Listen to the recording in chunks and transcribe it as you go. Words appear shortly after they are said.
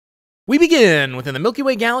We begin within the Milky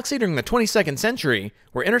Way galaxy during the 22nd century,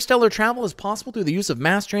 where interstellar travel is possible through the use of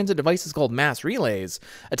mass transit devices called mass relays,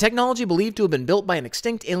 a technology believed to have been built by an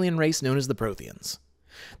extinct alien race known as the Protheans.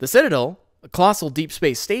 The Citadel, a colossal deep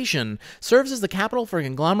space station, serves as the capital for a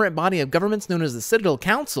conglomerate body of governments known as the Citadel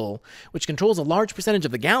Council, which controls a large percentage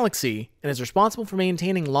of the galaxy and is responsible for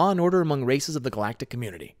maintaining law and order among races of the galactic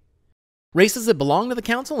community. Races that belong to the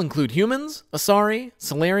Council include humans, Asari,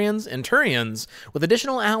 Salarians, and Turians, with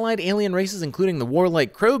additional allied alien races including the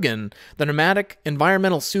warlike Krogan, the nomadic,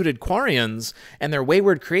 environmental-suited Quarians, and their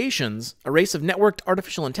wayward creations, a race of networked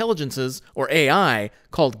artificial intelligences, or AI,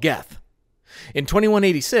 called Geth. In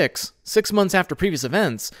 2186, 6 months after previous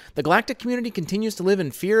events, the galactic community continues to live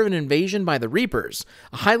in fear of an invasion by the Reapers,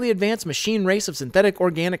 a highly advanced machine race of synthetic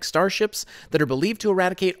organic starships that are believed to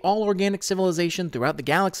eradicate all organic civilization throughout the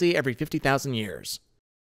galaxy every 50,000 years.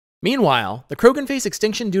 Meanwhile, the Krogan face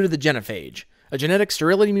extinction due to the genophage, a genetic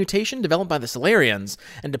sterility mutation developed by the Salarians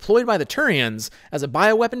and deployed by the Turians as a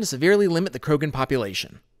bioweapon to severely limit the Krogan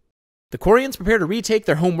population. The Quarians prepare to retake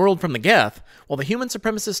their home world from the Geth, while the human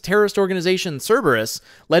supremacist terrorist organization Cerberus,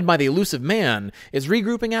 led by the Elusive Man, is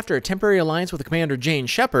regrouping after a temporary alliance with Commander Jane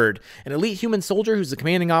Shepard, an elite human soldier who's the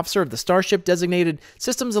commanding officer of the starship-designated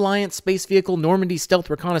Systems Alliance Space Vehicle Normandy Stealth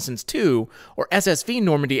Reconnaissance 2, or SSV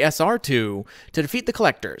Normandy SR2, to defeat the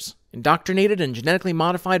Collectors, indoctrinated and genetically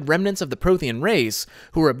modified remnants of the Prothean race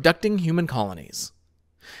who are abducting human colonies.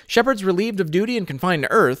 Shepard's relieved of duty and confined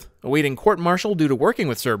to Earth, awaiting court-martial due to working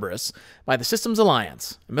with Cerberus, by the Systems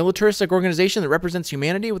Alliance, a militaristic organization that represents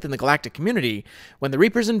humanity within the galactic community, when the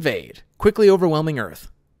Reapers invade, quickly overwhelming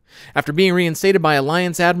Earth. After being reinstated by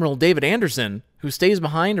Alliance Admiral David Anderson, who stays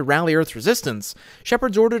behind to rally Earth's resistance,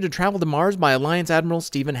 Shepard's ordered to travel to Mars by Alliance Admiral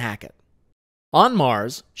Stephen Hackett. On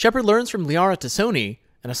Mars, Shepard learns from Liara Tassoni,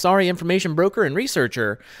 an Asari information broker and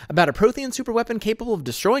researcher, about a Prothean superweapon capable of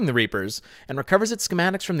destroying the Reapers, and recovers its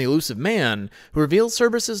schematics from the Elusive Man, who reveals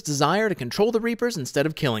Cerberus' desire to control the Reapers instead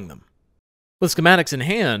of killing them. With schematics in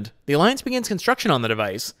hand, the Alliance begins construction on the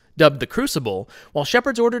device, dubbed the Crucible, while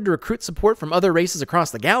Shepard's ordered to recruit support from other races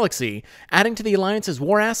across the galaxy, adding to the Alliance's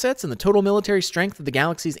war assets and the total military strength of the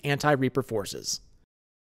galaxy's anti-Reaper forces.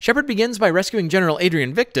 Shepard begins by rescuing General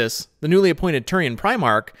Adrian Victus, the newly appointed Turian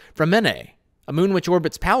Primarch, from Mene, a moon which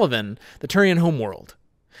orbits Palaven, the Turian homeworld.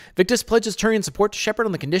 Victus pledges Turian support to Shepard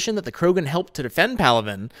on the condition that the Krogan help to defend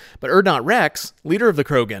Palaven, but Urdnot Rex, leader of the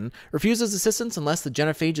Krogan, refuses assistance unless the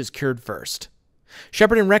genophage is cured first.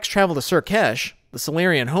 Shepard and Rex travel to Surkesh, the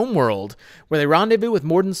Salarian homeworld, where they rendezvous with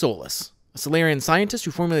Morden Solus, a Salarian scientist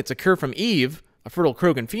who formulates a cure from Eve, a fertile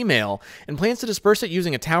Krogan female, and plans to disperse it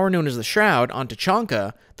using a tower known as the Shroud on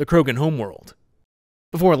Tuchanka, the Krogan homeworld.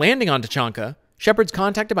 Before landing on Tuchanka, Shepard's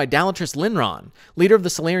contacted by Dalatrus Linron, leader of the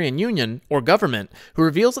Salarian Union, or government, who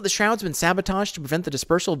reveals that the Shroud's been sabotaged to prevent the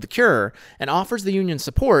dispersal of the cure, and offers the Union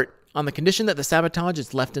support on the condition that the sabotage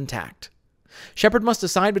is left intact. Shepard must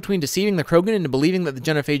decide between deceiving the Krogan into believing that the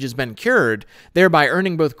genophage has been cured, thereby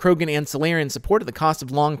earning both Krogan and Salarian support at the cost of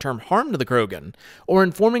long-term harm to the Krogan, or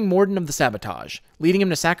informing Morden of the sabotage, leading him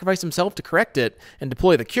to sacrifice himself to correct it and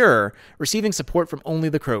deploy the cure, receiving support from only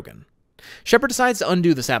the Krogan. Shepard decides to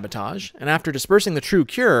undo the sabotage, and after dispersing the true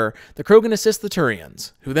cure, the Krogan assist the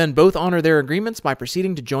Turians, who then both honor their agreements by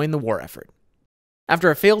proceeding to join the war effort.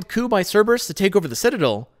 After a failed coup by Cerberus to take over the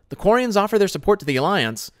Citadel, the Quarians offer their support to the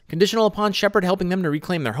Alliance, conditional upon Shepard helping them to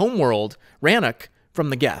reclaim their homeworld, Rannoch,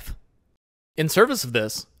 from the Geth. In service of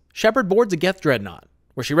this, Shepard boards a Geth dreadnought,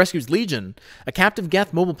 where she rescues Legion, a captive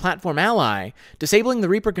Geth mobile platform ally, disabling the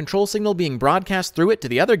Reaper control signal being broadcast through it to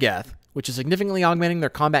the other Geth, which is significantly augmenting their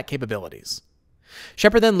combat capabilities.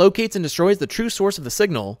 Shepard then locates and destroys the true source of the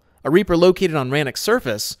signal, a Reaper located on Rannoch's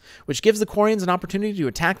surface, which gives the Quarians an opportunity to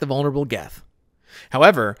attack the vulnerable Geth.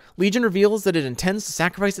 However, Legion reveals that it intends to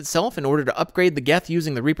sacrifice itself in order to upgrade the Geth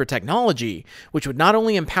using the Reaper technology, which would not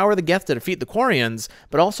only empower the Geth to defeat the Quarians,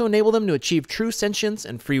 but also enable them to achieve true sentience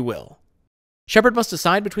and free will. Shepard must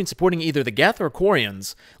decide between supporting either the Geth or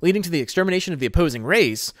Quarians, leading to the extermination of the opposing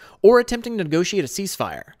race, or attempting to negotiate a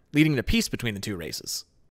ceasefire, leading to peace between the two races.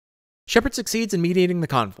 Shepard succeeds in mediating the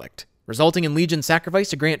conflict, resulting in Legion's sacrifice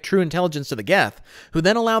to grant true intelligence to the Geth, who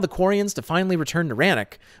then allow the Quarians to finally return to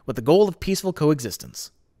Rannoch with the goal of peaceful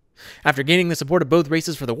coexistence. After gaining the support of both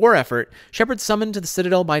races for the war effort, Shepard's summoned to the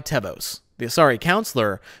Citadel by Tevos, the Asari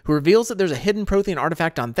counselor, who reveals that there's a hidden Prothean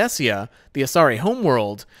artifact on Thessia, the Asari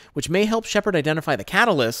homeworld, which may help Shepard identify the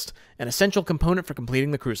catalyst, an essential component for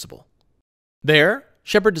completing the Crucible. There,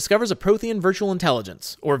 Shepard discovers a Prothean virtual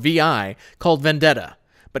intelligence, or VI, called Vendetta,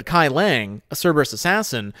 but Kai Lang, a Cerberus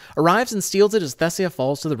assassin, arrives and steals it as Thessia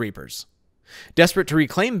falls to the Reapers. Desperate to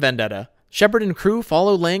reclaim Vendetta, Shepard and crew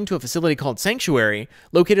follow Lang to a facility called Sanctuary,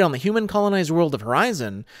 located on the human-colonized world of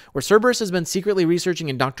Horizon, where Cerberus has been secretly researching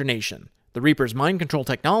indoctrination, the Reaper's mind control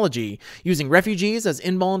technology, using refugees as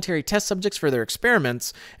involuntary test subjects for their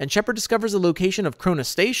experiments, and Shepard discovers the location of Cronus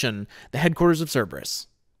Station, the headquarters of Cerberus.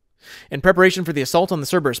 In preparation for the assault on the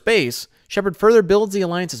Cerberus base, Shepard further builds the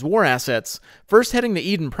Alliance's war assets, first heading to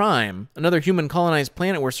Eden Prime, another human-colonized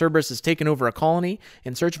planet where Cerberus has taken over a colony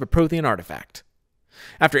in search of a Prothean artifact.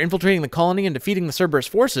 After infiltrating the colony and defeating the Cerberus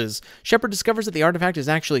forces, Shepard discovers that the artifact is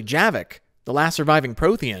actually Javik, the last surviving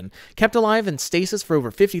Prothean, kept alive in stasis for over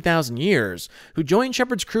 50,000 years, who joins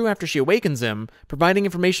Shepard's crew after she awakens him, providing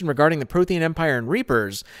information regarding the Prothean Empire and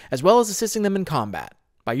Reapers, as well as assisting them in combat,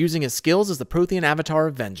 by using his skills as the Prothean Avatar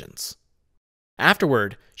of Vengeance.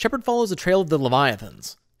 Afterward, Shepard follows a trail of the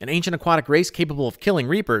Leviathans, an ancient aquatic race capable of killing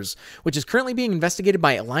Reapers, which is currently being investigated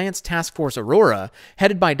by Alliance Task Force Aurora,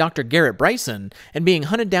 headed by Dr. Garrett Bryson, and being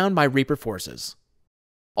hunted down by Reaper forces.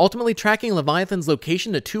 Ultimately tracking Leviathan's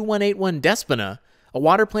location to 2181 Despina, a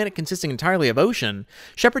water planet consisting entirely of ocean,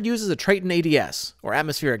 Shepard uses a Triton ADS, or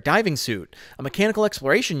atmospheric diving suit, a mechanical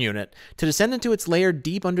exploration unit, to descend into its lair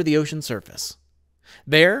deep under the ocean surface.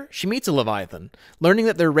 There, she meets a Leviathan, learning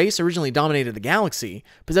that their race originally dominated the galaxy,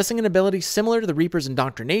 possessing an ability similar to the Reaper's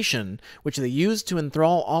indoctrination, which they used to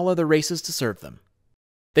enthrall all other races to serve them.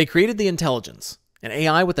 They created the Intelligence, an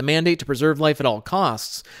AI with the mandate to preserve life at all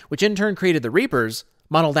costs, which in turn created the Reapers,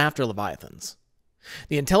 modeled after Leviathans.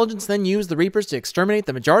 The Intelligence then used the Reapers to exterminate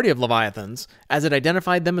the majority of Leviathans, as it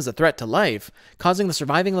identified them as a threat to life, causing the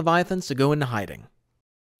surviving Leviathans to go into hiding.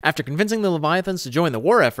 After convincing the Leviathans to join the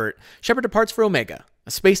war effort, Shepard departs for Omega,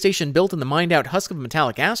 a space station built in the mined-out husk of a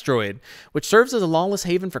metallic asteroid, which serves as a lawless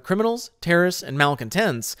haven for criminals, terrorists, and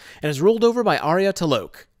malcontents, and is ruled over by Arya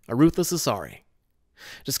T'Loak, a ruthless Asari.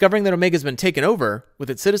 Discovering that Omega has been taken over, with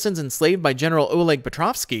its citizens enslaved by General Oleg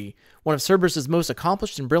Petrovsky, one of Cerberus' most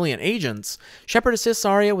accomplished and brilliant agents, Shepard assists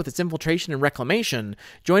Arya with its infiltration and reclamation,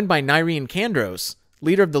 joined by Nyreen Kandros,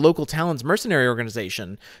 leader of the local Talons mercenary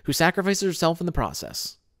organization, who sacrifices herself in the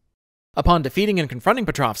process. Upon defeating and confronting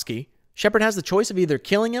Petrovsky, Shepard has the choice of either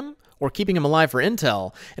killing him or keeping him alive for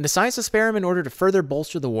intel, and decides to spare him in order to further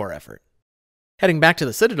bolster the war effort. Heading back to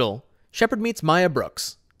the Citadel, Shepard meets Maya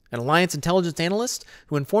Brooks, an Alliance intelligence analyst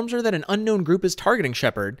who informs her that an unknown group is targeting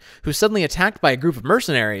Shepard, who's suddenly attacked by a group of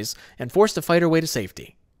mercenaries and forced to fight her way to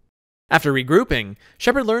safety. After regrouping,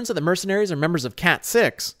 Shepard learns that the mercenaries are members of Cat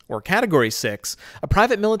 6, or Category 6, a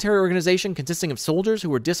private military organization consisting of soldiers who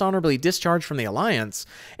were dishonorably discharged from the Alliance,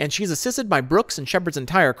 and she's assisted by Brooks and Shepard's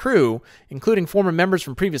entire crew, including former members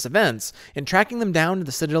from previous events, in tracking them down to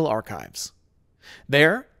the Citadel archives.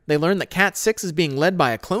 There, they learn that Cat 6 is being led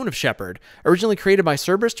by a clone of Shepard, originally created by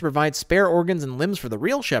Cerberus to provide spare organs and limbs for the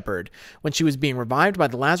real Shepard, when she was being revived by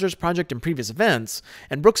the Lazarus Project in previous events,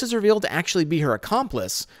 and Brooks is revealed to actually be her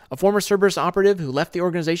accomplice, a former Cerberus operative who left the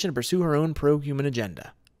organization to pursue her own pro-human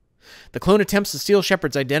agenda. The clone attempts to steal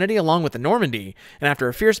Shepard's identity along with the Normandy, and after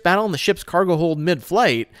a fierce battle in the ship's cargo hold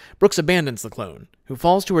mid-flight, Brooks abandons the clone, who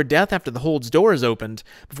falls to her death after the hold's door is opened,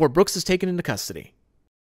 before Brooks is taken into custody.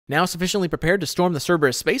 Now sufficiently prepared to storm the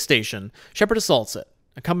Cerberus space station, Shepard assaults it,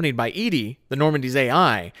 accompanied by Edie, the Normandy's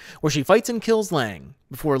AI, where she fights and kills Lang,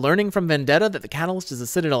 before learning from Vendetta that the catalyst is the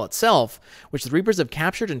Citadel itself, which the Reapers have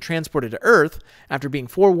captured and transported to Earth after being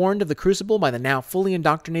forewarned of the Crucible by the now fully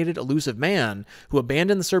indoctrinated Illusive Man, who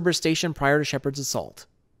abandoned the Cerberus station prior to Shepard's assault.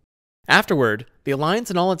 Afterward, the Alliance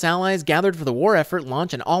and all its allies gathered for the war effort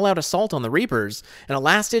launch an all-out assault on the Reapers, in a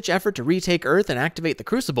last-ditch effort to retake Earth and activate the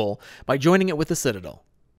Crucible by joining it with the Citadel.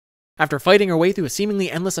 After fighting her way through a seemingly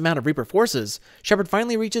endless amount of Reaper forces, Shepard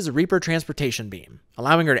finally reaches a Reaper transportation beam,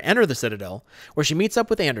 allowing her to enter the Citadel, where she meets up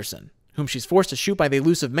with Anderson, whom she's forced to shoot by the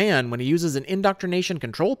Illusive Man when he uses an indoctrination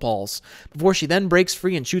control pulse, before she then breaks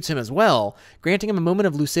free and shoots him as well, granting him a moment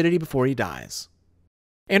of lucidity before he dies.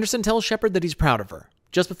 Anderson tells Shepard that he's proud of her,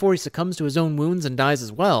 just before he succumbs to his own wounds and dies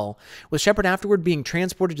as well, with Shepard afterward being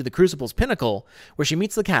transported to the Crucible's pinnacle, where she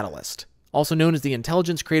meets the Catalyst, also known as the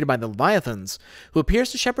Intelligence created by the Leviathans, who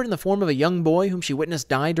appears to Shepard in the form of a young boy whom she witnessed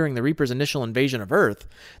die during the Reaper's initial invasion of Earth,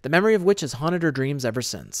 the memory of which has haunted her dreams ever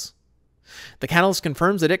since. The Catalyst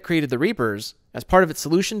confirms that it created the Reapers as part of its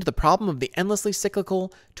solution to the problem of the endlessly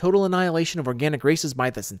cyclical, total annihilation of organic races by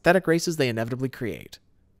the synthetic races they inevitably create.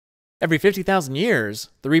 Every 50,000 years,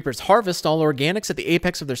 the Reapers harvest all organics at the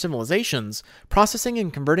apex of their civilizations, processing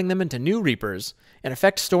and converting them into new Reapers, in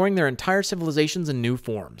effect storing their entire civilizations in new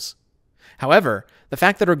forms. However, the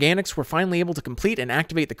fact that organics were finally able to complete and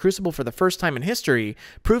activate the Crucible for the first time in history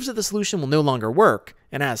proves that the solution will no longer work,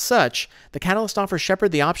 and as such, the Catalyst offers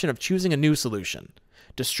Shepard the option of choosing a new solution: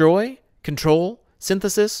 destroy, control,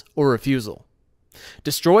 synthesis, or refusal.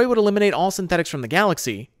 Destroy would eliminate all synthetics from the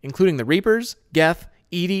galaxy, including the Reapers, Geth,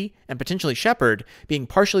 Edie, and potentially Shepard being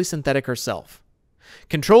partially synthetic herself.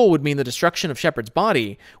 Control would mean the destruction of Shepard's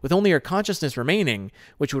body, with only her consciousness remaining,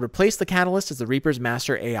 which would replace the Catalyst as the Reaper's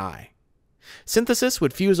master AI. Synthesis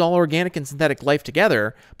would fuse all organic and synthetic life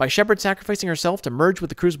together by Shepard sacrificing herself to merge with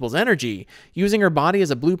the Crucible's energy, using her body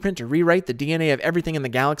as a blueprint to rewrite the DNA of everything in the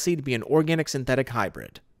galaxy to be an organic-synthetic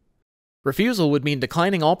hybrid. Refusal would mean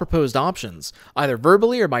declining all proposed options, either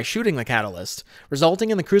verbally or by shooting the Catalyst,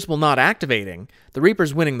 resulting in the Crucible not activating, the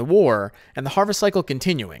Reapers winning the war, and the harvest cycle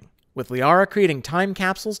continuing, with Liara creating time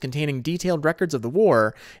capsules containing detailed records of the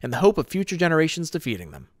war in the hope of future generations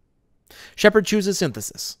defeating them. Shepard chooses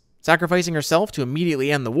synthesis, sacrificing herself to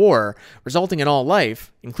immediately end the war, resulting in all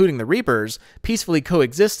life, including the Reapers, peacefully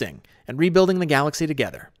coexisting and rebuilding the galaxy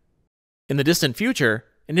together. In the distant future,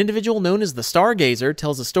 an individual known as the Stargazer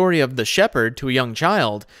tells the story of the Shepard to a young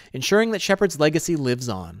child, ensuring that Shepard's legacy lives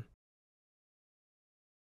on.